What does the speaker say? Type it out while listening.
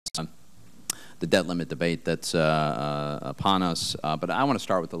the debt limit debate that's upon us. But I want to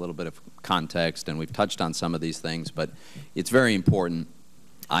start with a little bit of context, and we've touched on some of these things, but it's very important,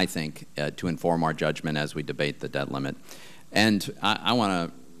 I think, to inform our judgment as we debate the debt limit. And I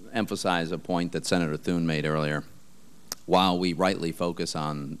want to emphasize a point that Senator Thune made earlier. While we rightly focus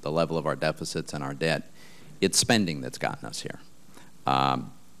on the level of our deficits and our debt, it's spending that's gotten us here.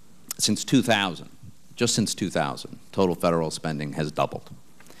 Since 2000, just since 2000, total federal spending has doubled.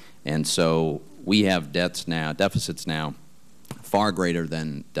 And so we have deficits now far greater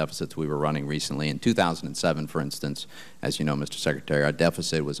than deficits we were running recently. In 2007, for instance, as you know, Mr. Secretary, our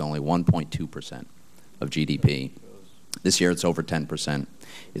deficit was only 1.2% of GDP. This year it's over 10%.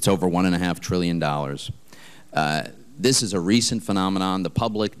 It's over $1.5 trillion. This is a recent phenomenon. The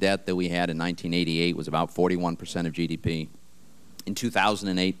public debt that we had in 1988 was about 41% of GDP. In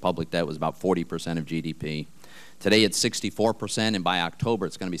 2008, public debt was about 40% of GDP. Today it's 64%, and by October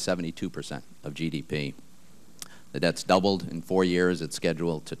it's going to be 72% of GDP. The debt's doubled in 4 years. It's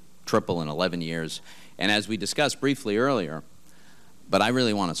scheduled to triple in 11 years. And as we discussed briefly earlier, but I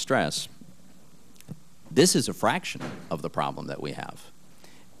really want to stress, this is a fraction of the problem that we have.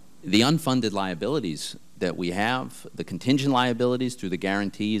 The unfunded liabilities that we have, the contingent liabilities through the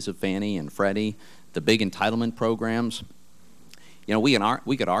guarantees of Fannie and Freddie, the big entitlement programs, you know,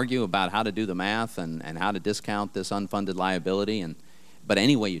 we could argue about how to do the math and how to discount this unfunded liability, but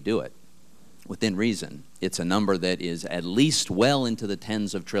any way you do it, within reason, it's a number that is at least well into the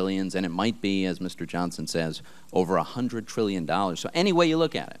tens of trillions, and it might be, as Mr. Johnson says, over $100 trillion. So any way you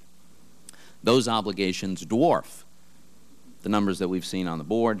look at it, those obligations dwarf the numbers that we've seen on the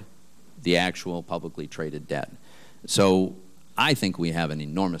board, the actual publicly traded debt. So I think we have an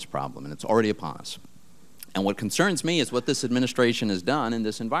enormous problem, and it's already upon us. And what concerns me is what this administration has done in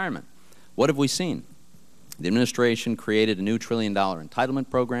this environment. What have we seen? The administration created a new $1 trillion entitlement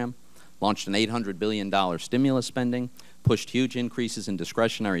program, launched an $800 billion stimulus spending, pushed huge increases in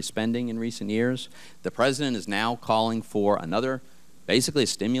discretionary spending in recent years. The president is now calling for another, basically a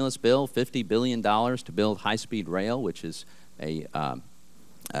stimulus bill, $50 billion to build high-speed rail, which is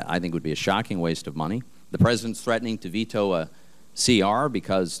I think would be a shocking waste of money. The president's threatening to veto a CR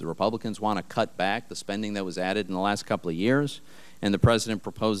because the Republicans want to cut back the spending that was added in the last couple of years. And the president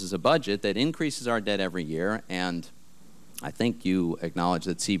proposes a budget that increases our debt every year, and I think you acknowledge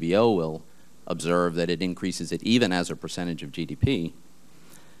that CBO will observe that it increases it even as a percentage of GDP.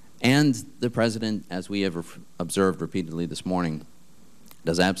 And the president, as we have observed repeatedly this morning,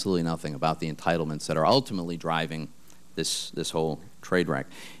 does absolutely nothing about the entitlements that are ultimately driving this whole trade wreck.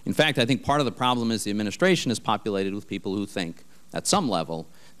 In fact, I think part of the problem is the administration is populated with people who think, at some level,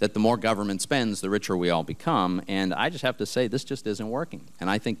 that the more government spends, the richer we all become. And I just have to say, this just isn't working. And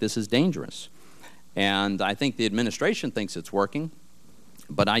I think this is dangerous. And I think the administration thinks it's working,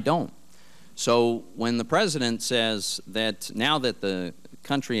 but I don't. So when the president says that now that the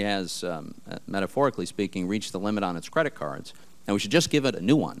country has, metaphorically speaking, reached the limit on its credit cards, and we should just give it a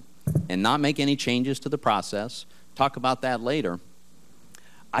new one and not make any changes to the process, talk about that later,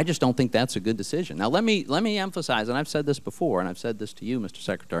 I just don't think that's a good decision. Now, let me emphasize, and I've said this before, and I've said this to you, Mr.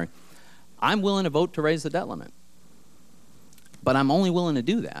 Secretary, I'm willing to vote to raise the debt limit. But I'm only willing to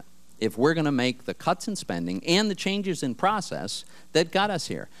do that if we're going to make the cuts in spending and the changes in process that got us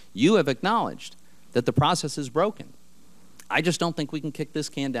here. You have acknowledged that the process is broken. I just don't think we can kick this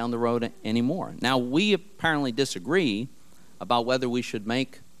can down the road anymore. Now, we apparently disagree about whether we should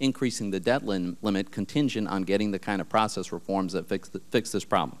make increasing the debt limit contingent on getting the kind of process reforms that fix this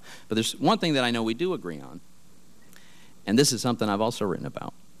problem. But there's one thing that I know we do agree on, and this is something I've also written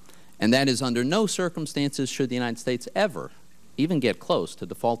about, and that is under no circumstances should the United States ever even get close to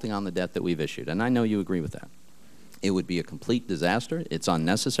defaulting on the debt that we've issued. And I know you agree with that. It would be a complete disaster. It's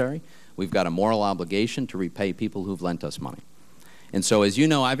unnecessary. We've got a moral obligation to repay people who've lent us money. And so, as you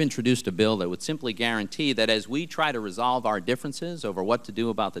know, I've introduced a bill that would simply guarantee that as we try to resolve our differences over what to do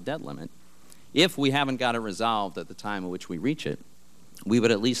about the debt limit, if we haven't got it resolved at the time at which we reach it, we would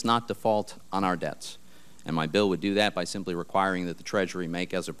at least not default on our debts. And my bill would do that by simply requiring that the Treasury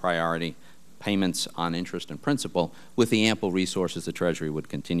make as a priority payments on interest and principal with the ample resources the Treasury would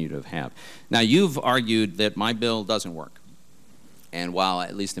continue to have. Now, you've argued that my bill doesn't work. And while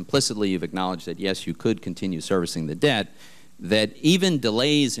at least implicitly you've acknowledged that, yes, you could continue servicing the debt, that even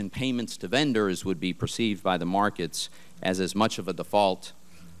delays in payments to vendors would be perceived by the markets as much of a default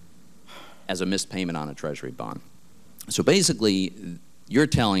as a missed payment on a Treasury bond. So basically, you're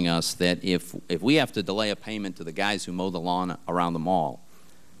telling us that if we have to delay a payment to the guys who mow the lawn around the mall,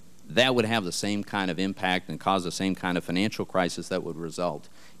 that would have the same kind of impact and cause the same kind of financial crisis that would result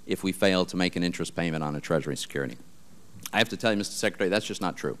if we fail to make an interest payment on a Treasury security. I have to tell you, Mr. Secretary, that's just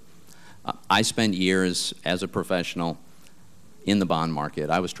not true. I spent years as a professional in the bond market.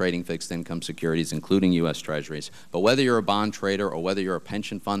 I was trading fixed income securities, including U.S. Treasuries. But whether you're a bond trader or whether you're a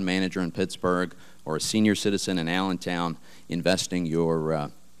pension fund manager in Pittsburgh or a senior citizen in Allentown investing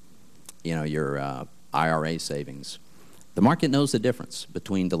your IRA savings, the market knows the difference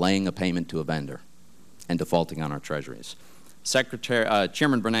between delaying a payment to a vendor and defaulting on our Treasuries. Chairman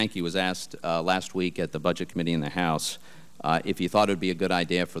Bernanke was asked last week at the Budget Committee in the House if he thought it would be a good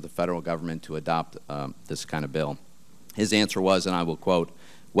idea for the federal government to adopt this kind of bill. His answer was, and I will quote,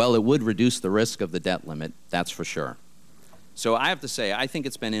 "Well, it would reduce the risk of the debt limit, that's for sure." So I have to say, I think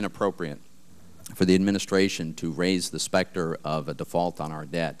it's been inappropriate for the administration to raise the specter of a default on our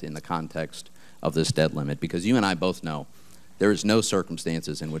debt in the context of this debt limit, because you and I both know there is no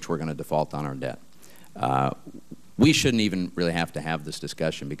circumstances in which we're going to default on our debt. We shouldn't even really have to have this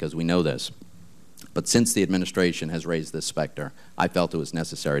discussion because we know this. But since the administration has raised this specter, I felt it was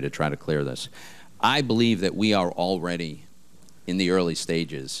necessary to try to clear this. I believe that we are already in the early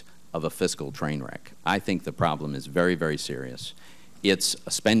stages of a fiscal train wreck. I think the problem is very, very serious. It's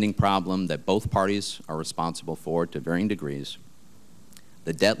a spending problem that both parties are responsible for to varying degrees.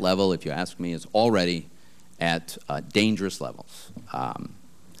 The debt level, if you ask me, is already at dangerous levels.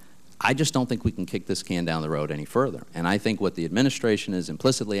 I just don't think we can kick this can down the road any further. And I think what the administration is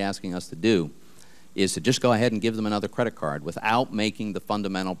implicitly asking us to do is to just go ahead and give them another credit card without making the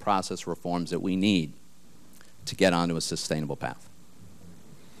fundamental process reforms that we need to get onto a sustainable path.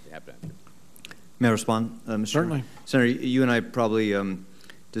 May I respond, Mr. Certainly. Senator, you and I probably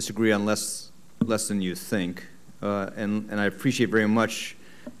disagree on less than you think, and I appreciate very much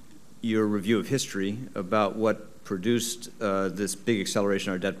your review of history about what produced this big acceleration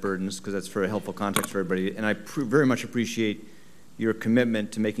in our debt burdens, because that's very helpful context for everybody, and I very much appreciate your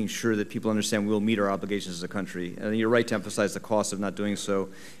commitment to making sure that people understand we'll meet our obligations as a country. And you're right to emphasize the cost of not doing so,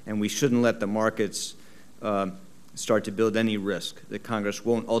 and we shouldn't let the markets start to build any risk that Congress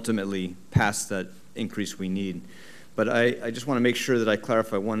won't ultimately pass that increase we need. But I just want to make sure that I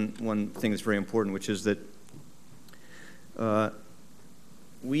clarify one thing that's very important, which is that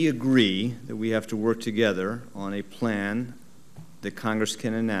we agree that we have to work together on a plan that Congress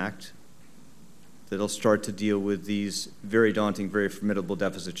can enact that'll start to deal with these very daunting, very formidable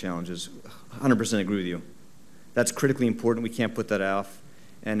deficit challenges. 100% agree with you. That's critically important. We can't put that off.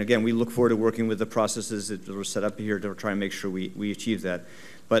 And again, we look forward to working with the processes that were set up here to try and make sure we achieve that.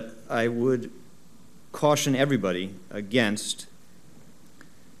 But I would caution everybody against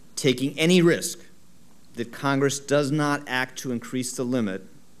taking any risk that Congress does not act to increase the limit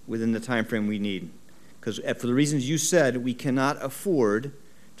within the time frame we need. Because for the reasons you said, we cannot afford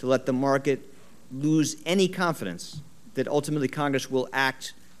to let the market lose any confidence that ultimately Congress will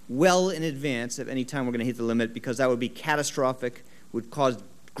act well in advance of any time we're going to hit the limit, because that would be catastrophic, would cause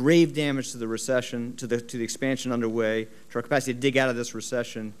grave damage to the recession, to the expansion underway, to our capacity to dig out of this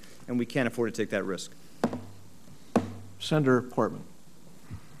recession, and we can't afford to take that risk. Senator Portman.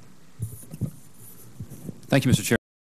 Thank you, Mr. Chairman.